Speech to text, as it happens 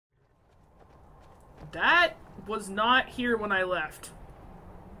That was not here when I left.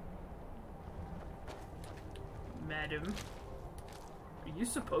 Madam. Are you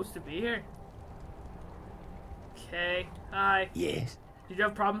supposed to be here? Okay. Hi. Yes? Did you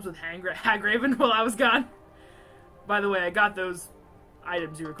have problems with Hagraven while I was gone? By the way, I got those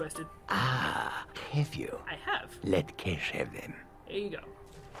items you requested. Ah, have you? I have. Let Kesh have them. There you go.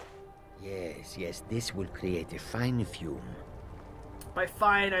 Yes, yes, this will create a fine fume. By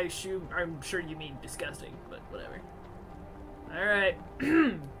fine, I'm sure you mean disgusting, but whatever. Alright.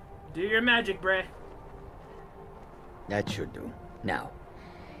 Do your magic, Bray. That should do. Now,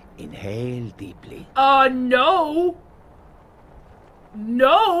 inhale deeply. No!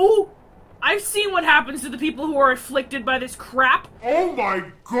 No! I've seen what happens to the people who are afflicted by this crap. Oh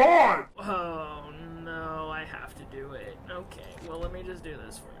my god! Oh no, I have to do it. Okay, well let me just do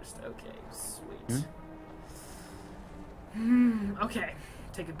this first. Okay, sweet. Okay,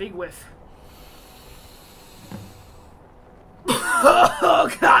 take a big whiff.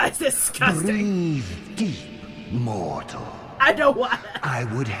 Oh god, it's disgusting. Breathe deep, mortal. I don't want to. I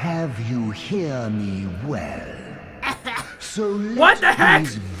would have you hear me well. So What the let heck?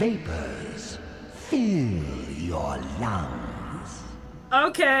 these vapors fill your lungs.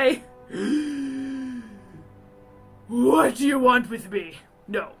 Okay. What do you want with me?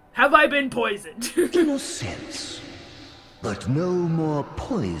 No. Have I been poisoned? In a sense. But no more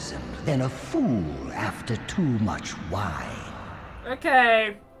poisoned than a fool after too much wine.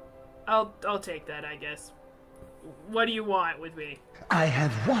 Okay. I'll take that, I guess. What do you want with me? I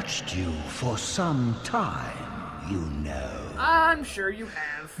have watched you for some time, you know. I'm sure you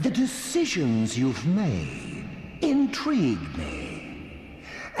have. The decisions you've made intrigue me.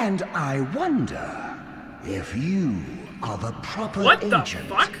 And I wonder if you are the proper What the agent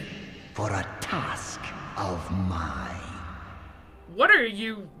fuck? for a task of mine. What are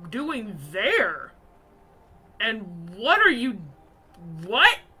you doing there? And what are you...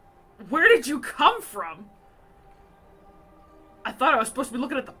 What? Where did you come from? I thought I was supposed to be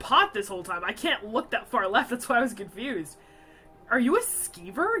looking at the pot this whole time. I can't look that far left, that's why I was confused. Are you a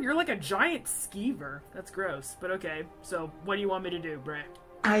skeever? You're like a giant skeever. That's gross, but okay. So, what do you want me to do, Bray?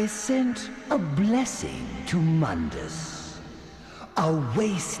 I sent a blessing to Mundus. A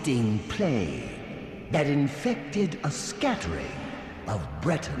wasting plague that infected a scattering of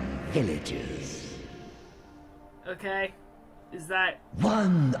Breton villages. Okay. Is that...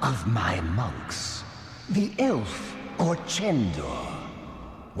 One of my monks, the elf Orchendor,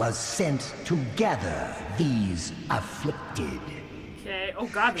 was sent to gather these afflicted. Okay. Oh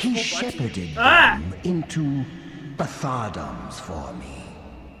god, there's a He whole bunch. shepherded Ah! them into Bathardums for me,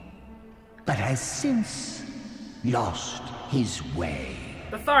 but has since lost his way.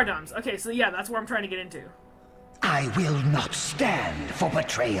 The Thardums. Okay, so yeah, that's where I'm trying to get into. I will not stand for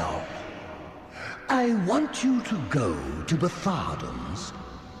betrayal. I want you to go to Bathardums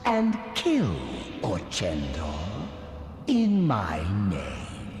and kill Orchendor in my name.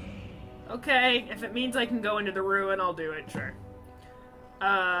 Okay, if it means I can go into the ruin, I'll do it, sure.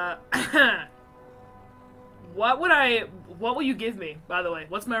 What will you give me, by the way?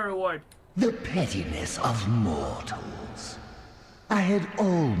 What's my reward? The pettiness of mortals. I had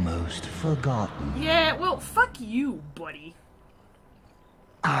almost forgotten. Yeah, well, fuck you, buddy.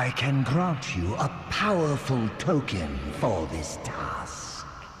 I can grant you a powerful token for this task.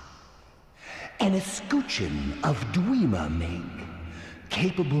 An escutcheon of Dwemer make,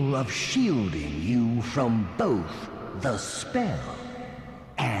 capable of shielding you from both the spell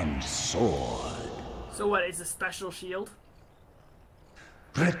and sword. So what, is a special shield?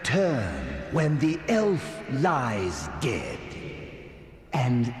 Return when the elf lies dead,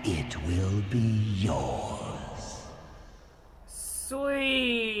 and it will be yours.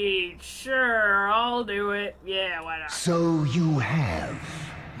 Sweet, sure, I'll do it. Yeah, why not? So you have,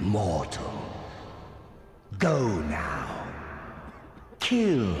 mortal. Go now.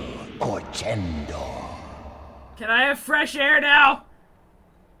 Kill Orchendor. Can I have fresh air now?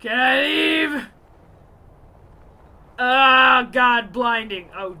 Can I leave? Ah, God, blinding.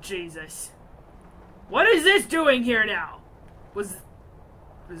 Oh, Jesus. What is this doing here now? Was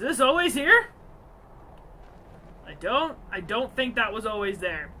this always here? I don't think that was always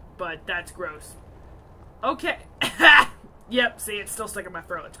there, but that's gross. Okay. Yep, see, it's still stuck in my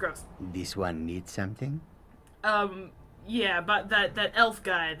throat. It's gross. This one needs something? Yeah, but that elf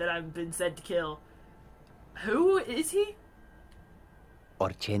guy that I've been said to kill. Who is he?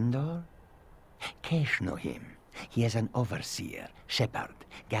 Orchendor? Kesh know him. He is an overseer, shepherd,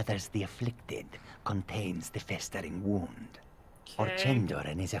 gathers the afflicted, contains the festering wound. Okay. Orchendor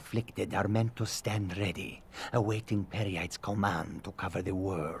and his afflicted are meant to stand ready, awaiting Periite's command to cover the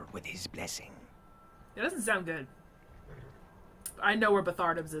world with his blessing. It doesn't sound good. I know where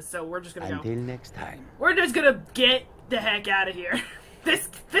Betharnums is, so we're just gonna go. Until next time. We're just gonna get the heck out of here. This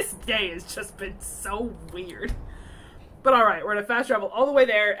day has just been so weird. But alright, we're gonna fast travel all the way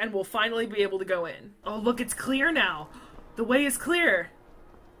there, and we'll finally be able to go in. Oh, look, it's clear now. The way is clear.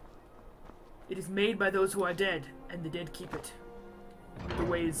 It is made by those who are dead, and the dead keep it. The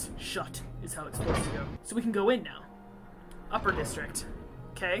way is shut, is how it's supposed to go. So we can go in now. Upper District.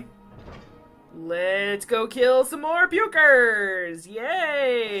 Okay. Let's go kill some more pukers!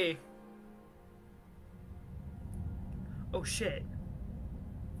 Yay! Oh shit.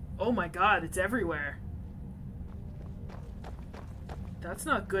 Oh my god, it's everywhere. That's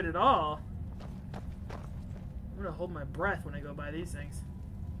not good at all. I'm gonna hold my breath when I go by these things.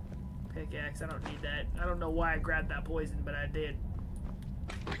 Pickaxe, I don't need that. I don't know why I grabbed that poison, but I did.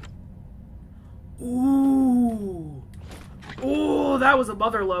 Ooh! Ooh, that was a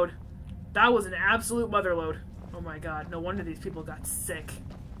mother load. That was an absolute mother load. Oh my god, no wonder these people got sick.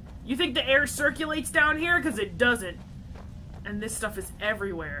 You think the air circulates down here? Because it doesn't. And this stuff is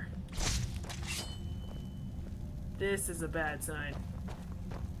everywhere. This is a bad sign.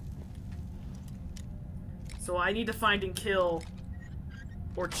 So I need to find and kill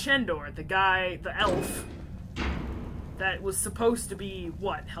Orchendor, the guy, the elf, that was supposed to be,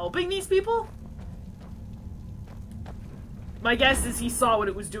 what, helping these people? My guess is he saw what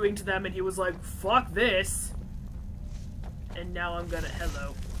it was doing to them and he was like, fuck this. And now I'm gonna,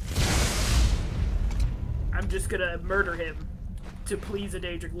 hello. I'm just gonna murder him to please a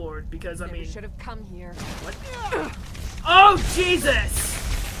Daedric Lord, because, I mean... should have come here. What? Oh, Jesus!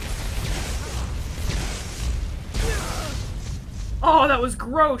 Oh, that was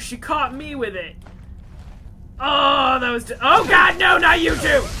gross. She caught me with it. Oh, that was... Oh, God, no, not you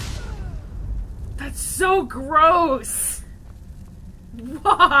two! That's so gross.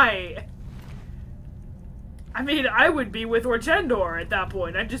 Why? I mean, I would be with Orchendor at that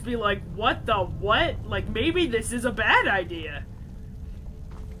point. I'd just be like, what the what? Like, maybe this is a bad idea.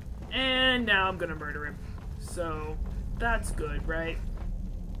 And now I'm gonna murder him. So, that's good, right?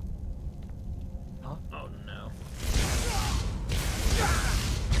 Huh? Oh, no.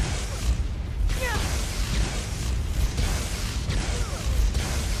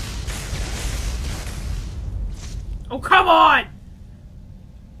 Oh, come on!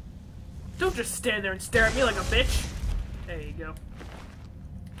 Don't just stand there and stare at me like a bitch. There you go.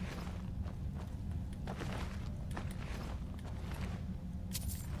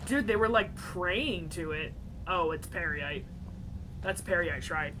 Dude, they were like praying to it. Oh, it's Periite. That's Periite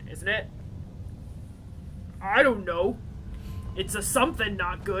Shrine, isn't it? I don't know. It's a something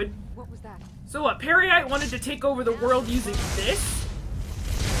not good. What was that? So what, Periite wanted to take over the world using this?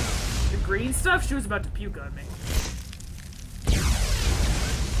 The green stuff? She was about to puke on me.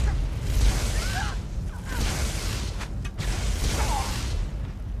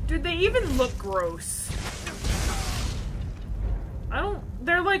 Dude, they even look gross.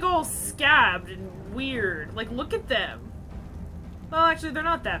 They're like all scabbed and weird. Like, look at them. Well, actually, they're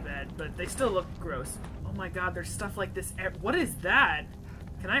not that bad, but they still look gross. Oh my god, there's stuff like this. What is that?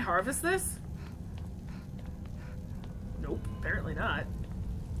 Can I harvest this? Nope, apparently not.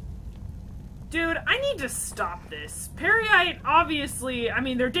 Dude, I need to stop this. Periite, obviously, I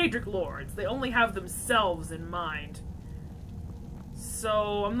mean, they're Daedric Lords. They only have themselves in mind.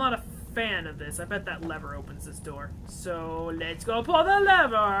 So, I'm not a fan of this. I bet that lever opens this door. So, let's go pull the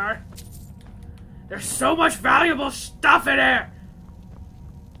lever! There's so much valuable stuff in here!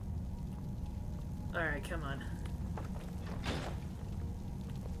 Alright, come on.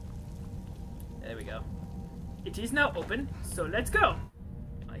 There we go. It is now open, so let's go!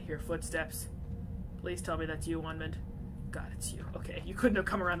 I hear footsteps. Please tell me that's you, Onmund. God, it's you. Okay, you couldn't have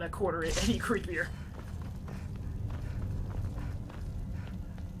come around that corner any creepier.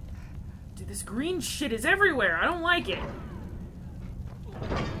 Dude, this green shit is everywhere. I don't like it.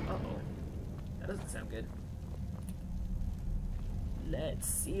 Uh-oh. That doesn't sound good. Let's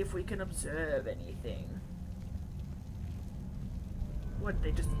see if we can observe anything. What,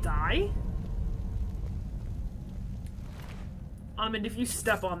 they just die? And if you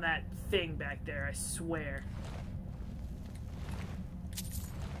step on that thing back there, I swear.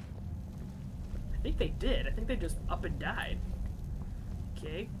 I think they did. I think they just up and died.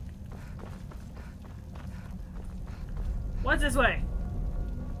 Okay. What's this way?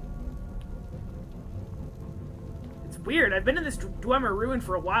 It's weird. I've been in this Dwemer ruin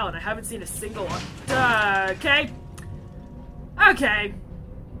for a while and I haven't seen a single... okay. Okay.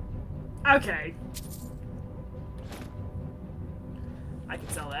 Okay. I can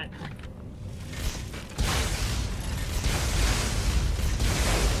sell that.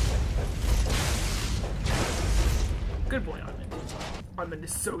 Good boy, Armand. Armand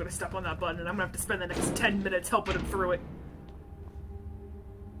is so gonna step on that button, and I'm gonna have to spend the next 10 minutes helping him through it.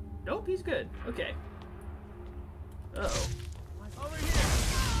 Nope, he's good. Okay. Uh-oh. Over here.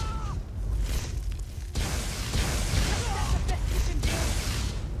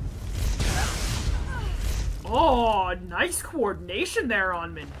 Oh, nice coordination there,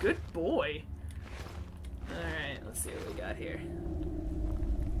 Onman. Good boy. Alright, let's see what we got here.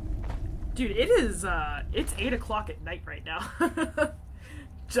 Dude, it is, it's 8 o'clock at night right now.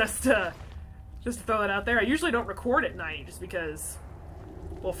 just to throw that out there. I usually don't record at night just because,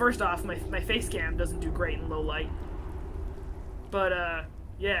 well, first off, my face cam doesn't do great in low light. But,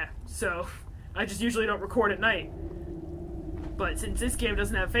 yeah, so I just usually don't record at night. But since this game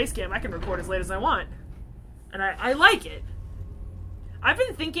doesn't have face cam, I can record as late as I want. And I like it. I've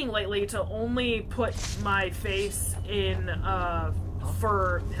been thinking lately to only put my face in,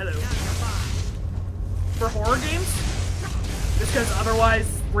 for horror games. Just because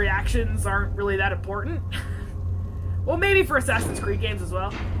otherwise reactions aren't really that important. Well, maybe for Assassin's Creed games as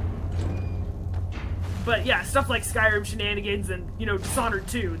well. But yeah, stuff like Skyrim, Shenanigans, and, you know, Dishonored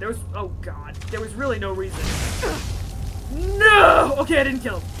 2. There was, oh god, there was really no reason. No! Okay, I didn't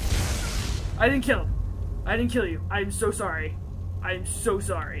kill him. I didn't kill him. I didn't kill you. I'm so sorry. I'm so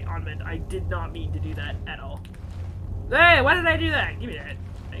sorry, Onmund. I did not mean to do that at all. Hey, why did I do that? Give me that.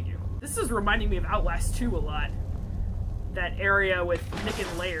 Thank you. This is reminding me of Outlast 2 a lot. That area with Nick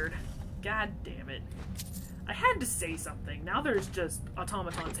and Laird. God damn it. I had to say something. Now there's just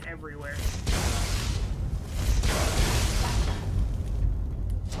automatons everywhere.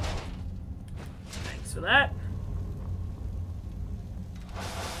 Thanks for that.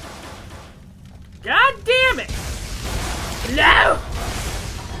 God damn it! No!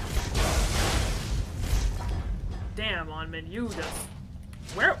 Damn, Onman, you just...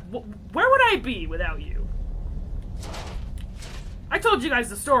 Where would I be without you? I told you guys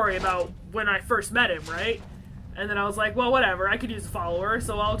the story about when I first met him, right? And then I was like, well, whatever, I could use a follower,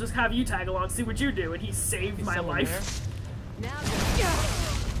 so I'll just have you tag along, see what you do, and he saved my life. Now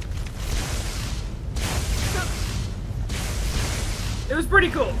It was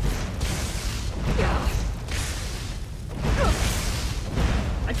pretty cool.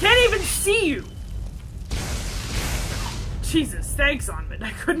 I can't even see you! Jesus, thanks, Onman.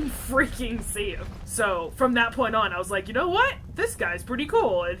 I couldn't freaking see him. So, from that point on, I was like, you know what? This guy's pretty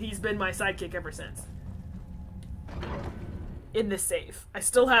cool, and he's been my sidekick ever since. In this save. I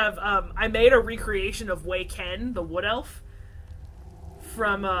still have, I made a recreation of Wei Ken, the wood elf,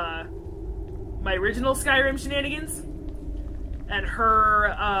 from, my original Skyrim Shenanigans. And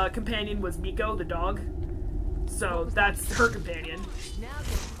her, companion was Miko, the dog. So, that's her companion.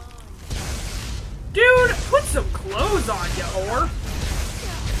 Dude, put some clothes on, you whore!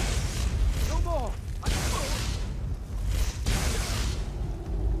 no more.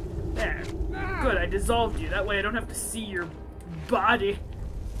 There. Good, I dissolved you. That way I don't have to see your body.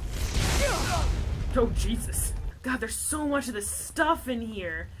 Oh, Jesus. God, there's so much of this stuff in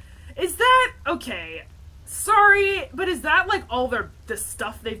here. Is that... okay. Sorry, but is that like all the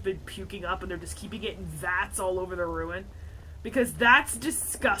stuff they've been puking up and they're just keeping it in vats all over the ruin? Because that's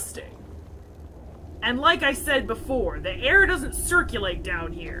disgusting. And like I said before, the air doesn't circulate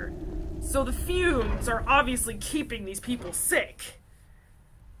down here. So the fumes are obviously keeping these people sick.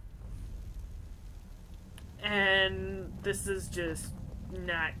 And this is just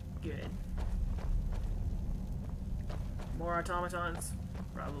not good. More automatons?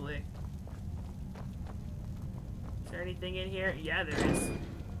 Probably. Is there anything in here? Yeah, there is.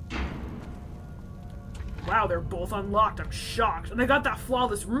 Wow, they're both unlocked. I'm shocked. And I got that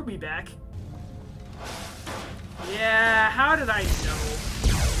flawless ruby back. Yeah, how did I know?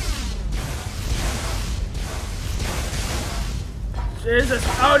 Jesus.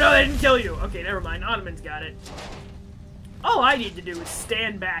 Oh no, they didn't kill you. Okay, never mind. Onman's got it. All I need to do is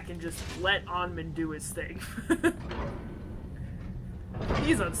stand back and just let Onman do his thing.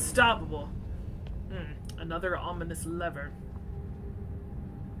 He's unstoppable. Another ominous lever.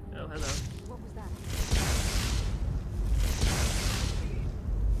 Oh, hello. What was that?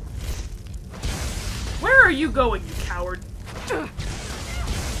 Where are you going, you coward?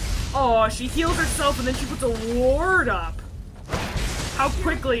 Oh, she heals herself and then she puts a ward up. How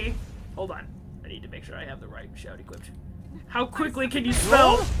quickly... Hold on. I need to make sure I have the right shout equipped. How quickly can you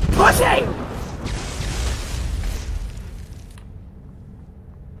spell pussy?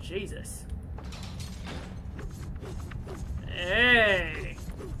 Jesus. Hey.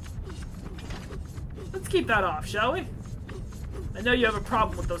 Let's keep that off, shall we? I know you have a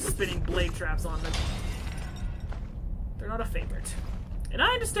problem with those spinning blade traps on them. They're not a favorite. And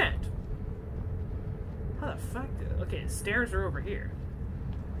I understand. How the fuck? Okay, the stairs are over here.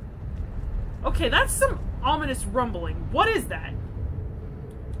 Okay, that's some ominous rumbling. What is that?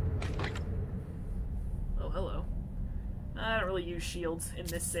 Oh, hello. I don't really use shields in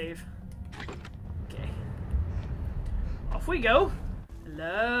this save. Okay. Off we go.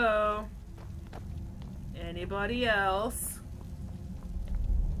 Hello? Anybody else?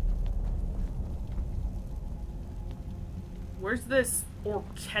 Where's this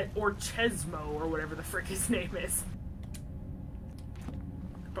Chesmo or whatever the frick his name is?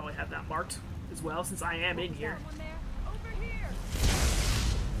 Could probably have that marked as well since I am in here. Someone there? Over here!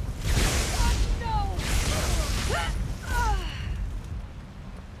 Oh, no!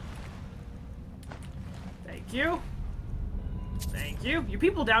 Thank you. Thank you. You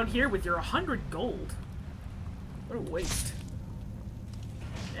people down here with your 100 gold. What a waste.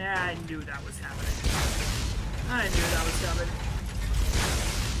 Yeah, I knew that was happening. I knew that was coming.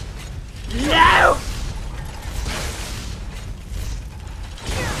 No!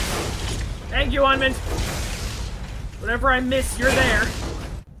 Thank you, Unmund. Whatever I miss, you're there.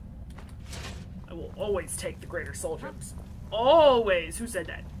 I will always take the greater soul gems. Always. Who said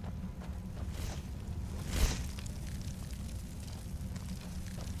that?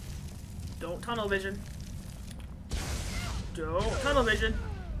 Don't tunnel vision. Don't tunnel vision.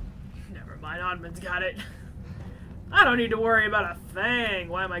 Never mind, Onmund's got it. I don't need to worry about a thing.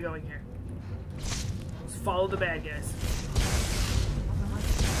 Why am I going here? Let's follow the bad guys.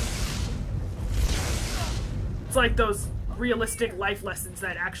 It's like those realistic life lessons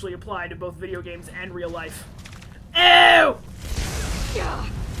that actually apply to both video games and real life. Ew!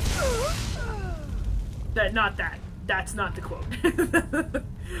 Not that. That's not the quote.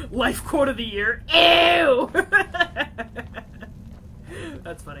 Life quote of the year. Ew!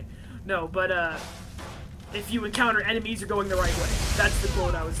 That's funny. No, but, if you encounter enemies, you're going the right way. That's the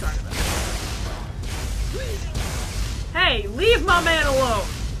quote I was talking about. Hey, leave my man alone!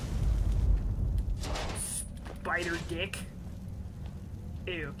 Spider dick.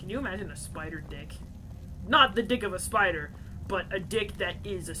 Ew, can you imagine a spider dick? Not the dick of a spider, but a dick that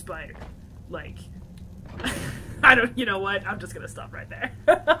is a spider. Like, I don't, you know what? I'm just gonna stop right there.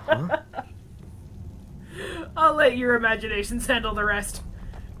 Huh? I'll let your imaginations handle the rest.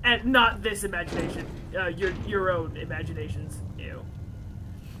 And not this imagination. Your own imaginations. Ew.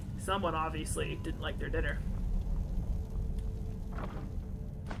 Someone obviously didn't like their dinner.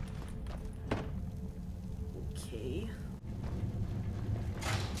 Okay.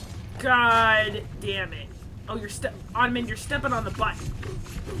 God damn it. Oh, you're Onmund, you're stepping on the button.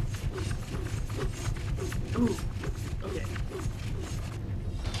 Ooh. Okay.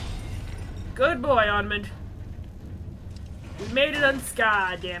 Good boy, Onmund. We made it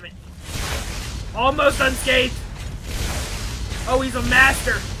unscathed, damn it. Almost unscathed. Oh, he's a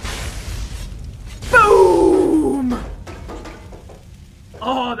master. Boom!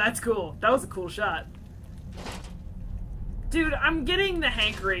 Oh, that's cool. That was a cool shot. Dude, I'm getting the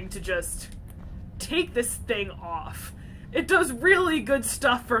hankering to just take this thing off. It does really good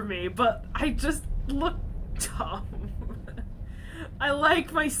stuff for me, but I just look dumb. I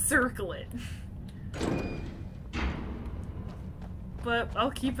like my circlet. But I'll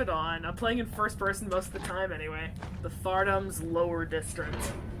keep it on. I'm playing in first person most of the time anyway. The Thardum's lower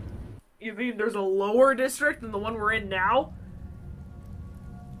district. You mean there's a lower district than the one we're in now?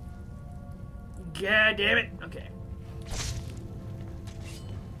 God damn it. Okay.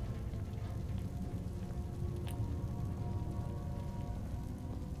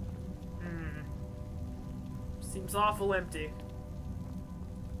 Seems awful empty.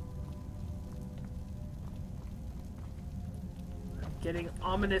 Getting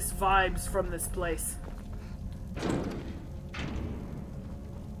ominous vibes from this place.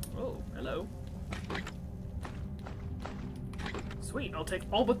 Oh, hello. Sweet, I'll take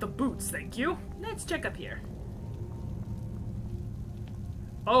all but the boots, thank you. Let's check up here.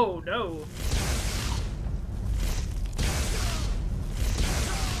 Oh, no.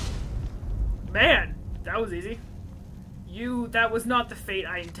 Man, that was easy. That was not the fate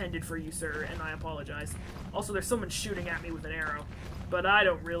I intended for you, sir, and I apologize. Also, there's someone shooting at me with an arrow. But I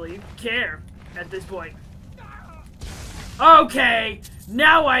don't really care at this point. Okay,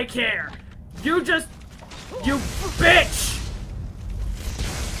 now I care. You bitch!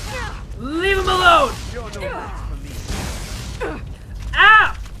 Leave him alone!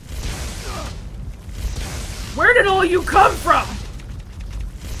 Ah! Where did all you come from?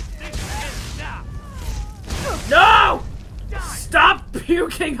 No! Stop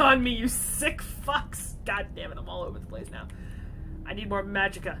puking on me, you sick fucks! God damn it, I'm all over the place now. I need more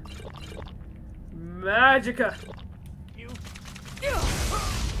magicka. Magicka!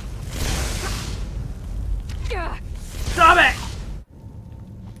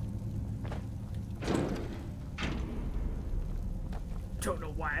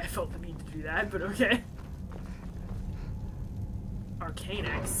 but okay. Arcane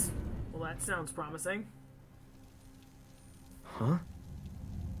X. Well, that sounds promising. Huh?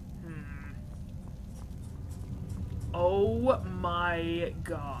 Oh my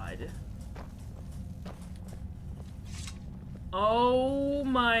god. Oh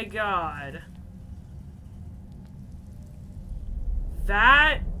my god.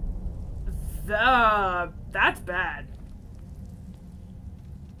 That's bad.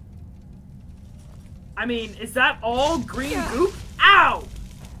 I mean, is that all green goop? Ow!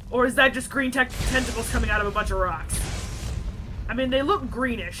 Or is that just green tentacles coming out of a bunch of rocks? I mean, they look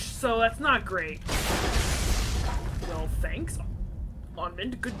greenish, so that's not great. Well, thanks,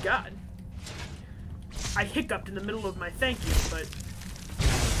 Onmund. Good God. I hiccuped in the middle of my thank you, but...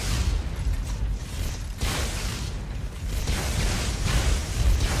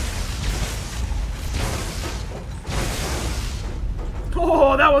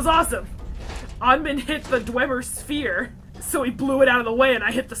 Oh, that was awesome! Onmund hit the Dwemer sphere, so he blew it out of the way, and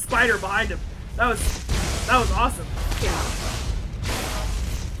I hit the spider behind him. That was awesome.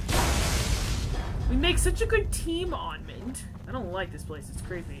 We make such a good team, Onmund. I don't like this place. It's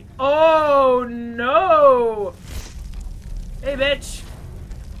creepy. Oh no! Hey, bitch!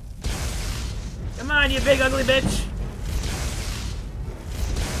 Come on, you big ugly bitch!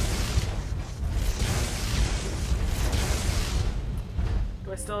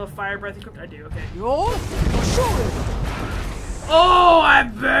 Do I still have fire breath equipped? I do. Okay. Oh, I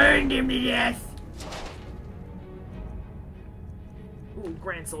burned him to death. Ooh,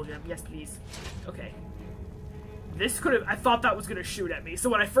 Grand Soul Gem. Yes, please. Okay. This could have... I thought that was going to shoot at me. So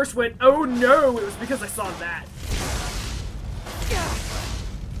when I first went, oh no, it was because I saw that.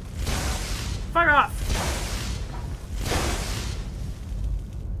 Fuck off.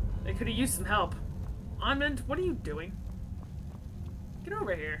 They could have used some help. Onmund, what are you doing? Get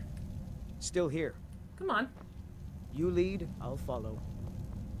over here. Still here. Come on. You lead, I'll follow.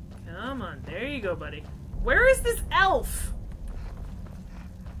 Come on. There you go, buddy. Where is this elf?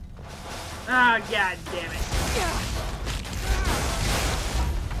 Ah, god damn it.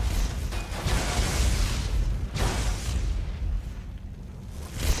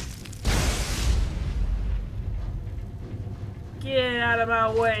 Get out of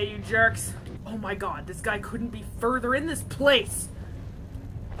my way, you jerks. Oh my god, this guy couldn't be further in this place.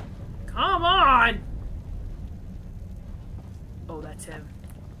 Come on! Oh, that's him.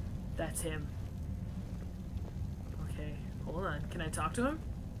 That's him. Okay, hold on. Can I talk to him?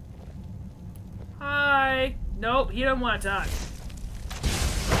 Hi! Nope, he doesn't want to talk.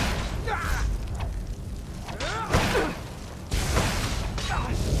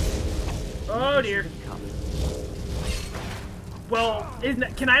 Oh dear. Well,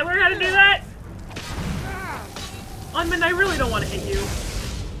 can I learn how to do that? Onmund, I really don't want to hit you.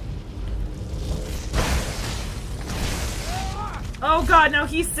 Oh god, now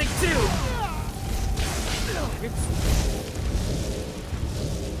he's sick too!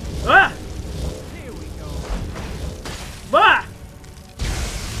 Ah! Here we go. Ah!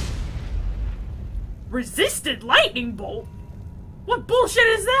 Resisted lightning bolt? What bullshit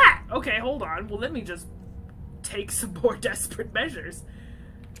is that? Okay, hold on. Well, let me just take some more desperate measures.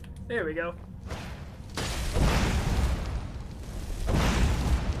 There we go.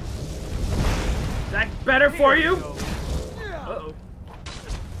 Is that better for you? Uh-oh.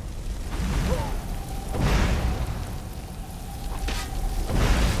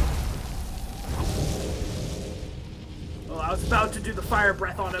 Oh, I was about to do the fire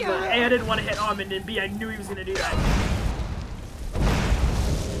breath on him, but A, I didn't want to hit Onmund, and B, I knew he was going to do that.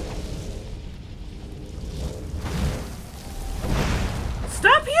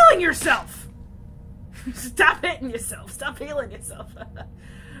 Stop healing yourself! Stop hitting yourself. Stop healing yourself.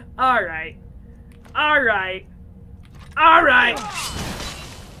 Alright. Alright. Alright!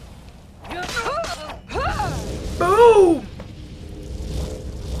 Boom!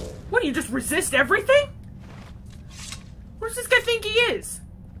 What, do you just resist everything? What does this guy think he is?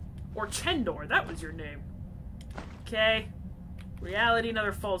 Or Chendor, that was your name. Okay. Reality and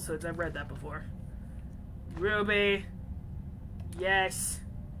other falsehoods, I've read that before. Ruby. Yes.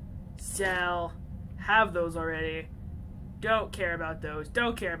 Sell. Have those already. Don't care about those.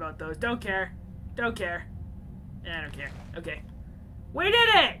 Don't care about those. Don't care. Don't care. I don't care. Okay. We did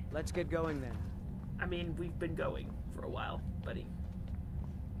it! Let's get going then. I mean, we've been going for a while, buddy.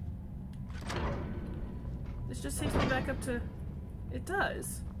 This just takes me back up to... It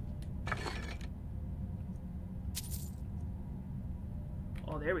does.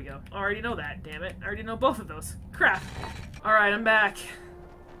 Oh, there we go. I already know that, damn it. I already know both of those. Crap. Alright, I'm back.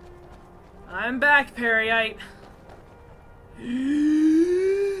 I'm back, Perryite.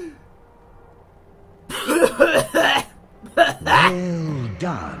 Well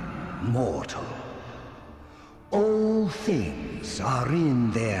done, mortal. All things are in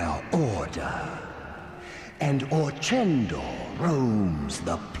their order, and Orchendor roams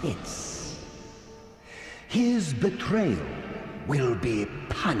the pits. His betrayal will be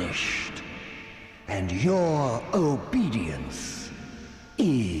punished, and your obedience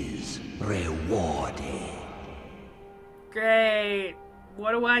is rewarded. Great.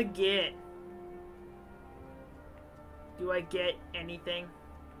 What do I get? Do I get anything?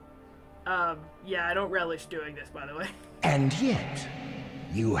 Yeah, I don't relish doing this, by the way. And yet,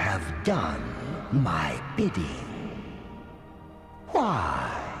 you have done my bidding.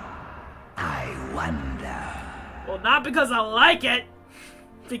 Why? I wonder. Well, not because I like it.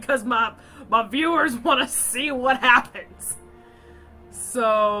 Because my viewers want to see what happens.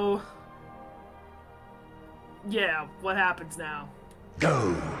 So... yeah, what happens now?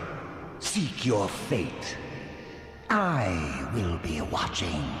 Go. Seek your fate. I will be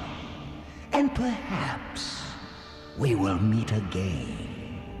watching. And perhaps we will meet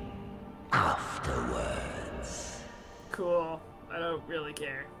again afterwards. Cool. I don't really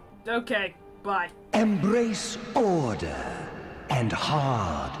care. Okay, bye. Embrace order and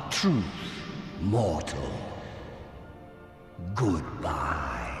hard truth, mortal.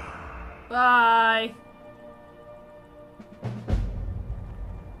 Goodbye. Bye.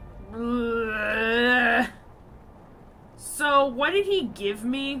 Ugh. So, what did he give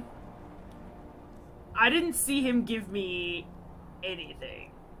me? I didn't see him give me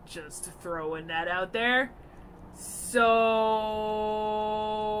anything. Just throwing that out there. So...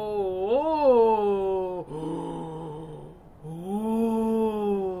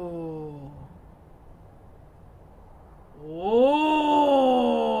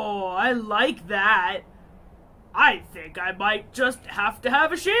 oh, I like that. I think I might just have to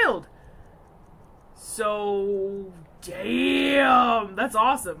have a shield. So, damn, that's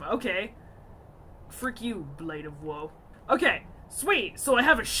awesome. Okay. Frick you, Blade of Woe. Okay, sweet. So I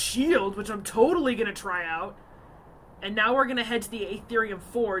have a shield, which I'm totally gonna try out. And now we're gonna head to the Aetherium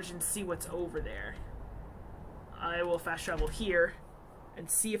Forge and see what's over there. I will fast travel here and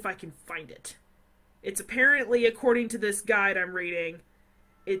see if I can find it. It's apparently, according to this guide I'm reading,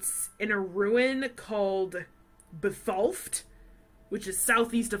 it's in a ruin called Bethalft, which is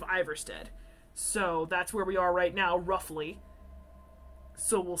southeast of Iverstead. So that's where we are right now, roughly.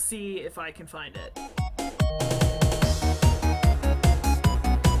 So we'll see if I can find it.